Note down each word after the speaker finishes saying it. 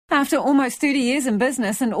After almost 30 years in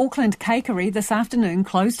business, an Auckland cakery this afternoon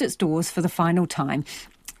closed its doors for the final time,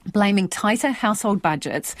 blaming tighter household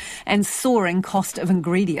budgets and soaring cost of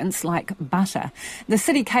ingredients like butter. The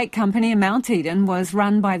city cake company in Mount Eden was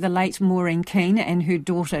run by the late Maureen Keane and her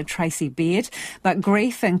daughter Tracy Beard, but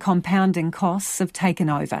grief and compounding costs have taken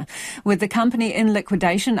over. With the company in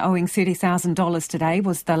liquidation owing $30,000 today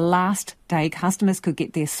was the last day customers could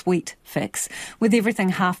get their sweet fix, with everything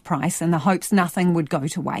half price and the hopes nothing would go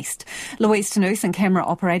to waste. Louise Tanous and camera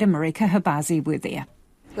operator Marika Habazi were there.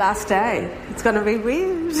 Last day. It's going to be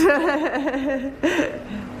weird.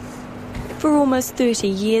 For almost 30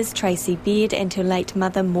 years, Tracy Beard and her late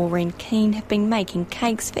mother Maureen Keane have been making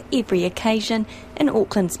cakes for every occasion in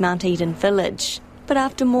Auckland's Mount Eden village. But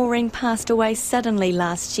after Maureen passed away suddenly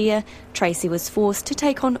last year, Tracy was forced to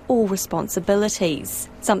take on all responsibilities.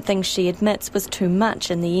 Something she admits was too much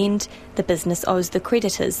in the end. The business owes the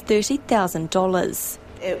creditors $30,000.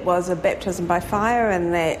 It was a baptism by fire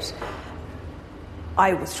in that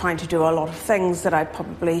I was trying to do a lot of things that I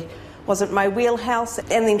probably wasn't my wheelhouse,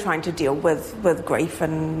 and then trying to deal with grief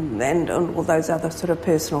and all those other sort of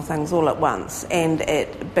personal things all at once, and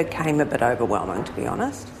it became a bit overwhelming, to be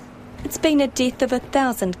honest. It's been a death of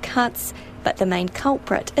 1,000 cuts, but the main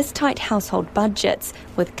culprit is tight household budgets,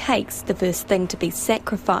 with cakes the first thing to be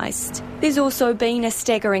sacrificed. There's also been a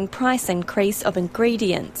staggering price increase of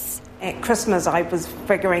ingredients. At Christmas I was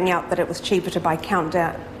figuring out that it was cheaper to buy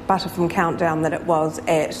butter from Countdown than it was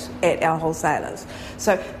at our wholesalers.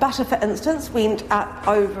 So butter, for instance, went up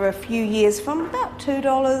over a few years from about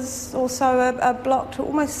 $2 or so a block to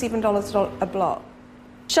almost $7 a block.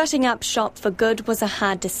 Shutting up shop for good was a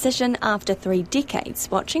hard decision after 3 decades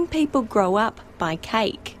watching people grow up buy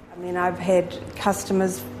cake. I mean, I've had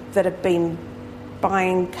customers that have been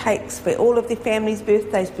buying cakes for all of their families'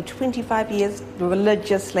 birthdays for 25 years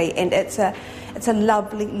religiously, and it's a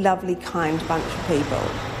lovely, lovely, kind bunch of people.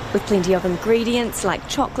 With plenty of ingredients like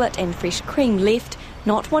chocolate and fresh cream left,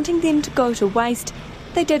 not wanting them to go to waste,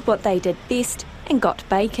 they did what they did best and got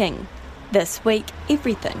baking. This week,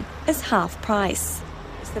 everything is half price.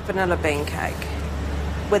 It's the vanilla bean cake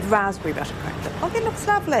with raspberry buttercream. Oh, that looks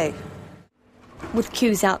lovely. With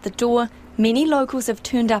queues out the door, many locals have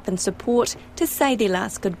turned up in support to say their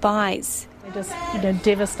last goodbyes. We're just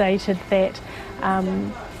devastated that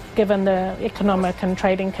given the economic and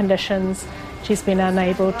trading conditions, she's been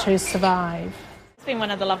unable to survive. It's been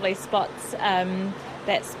one of the lovely spots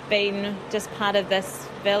that's been just part of this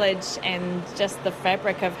village and just the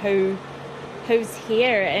fabric of who's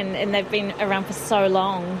here, and they've been around for so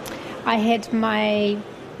long. I had my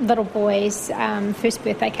little boy's first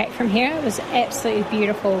birthday cake from here. It was absolutely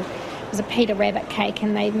beautiful. It was a Peter Rabbit cake,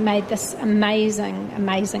 and they made this amazing,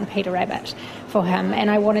 amazing Peter Rabbit for him.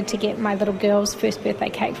 And I wanted to get my little girl's first birthday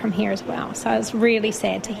cake from here as well. So it's really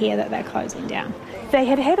sad to hear that they're closing down. They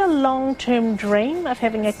had a long-term dream of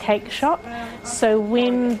having a cake shop. So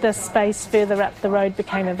when the space further up the road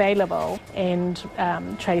became available, and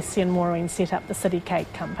Tracy and Maureen set up the City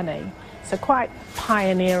Cake Company. So quite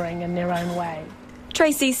pioneering in their own way.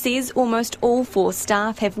 Tracy says almost all 4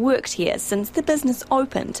 staff have worked here since the business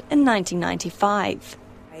opened in 1995.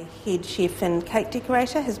 My head chef and cake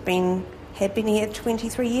decorator had been here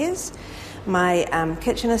 23 years. My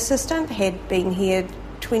kitchen assistant had been here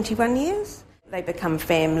 21 years. They become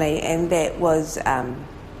family, and that was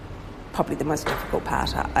probably the most difficult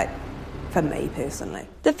part for me personally.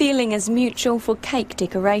 The feeling is mutual for cake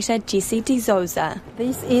decorator Jessie De Souza.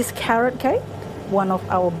 This is carrot cake, one of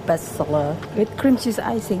our best seller, with cream cheese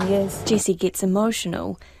icing, yes. Jessie gets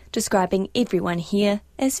emotional, describing everyone here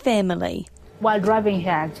as family. While driving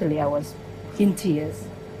here, actually, I was in tears,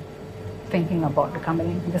 thinking about the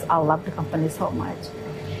company, because I love the company so much.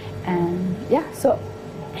 And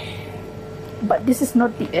but this is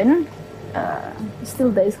not the end.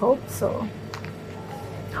 Still there is hope, so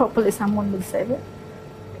hopefully someone will save it.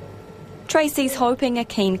 Tracy's hoping a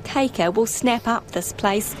keen caker will snap up this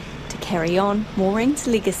place to carry on Maureen's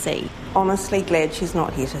legacy. Honestly glad she's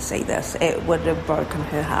not here to see this. It would have broken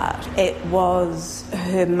her heart. It was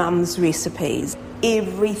her mum's recipes.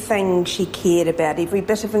 Everything she cared about, every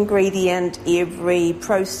bit of ingredient, every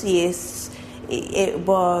process, it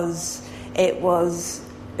was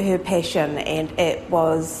her passion, and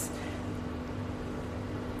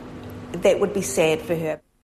that would be sad for her.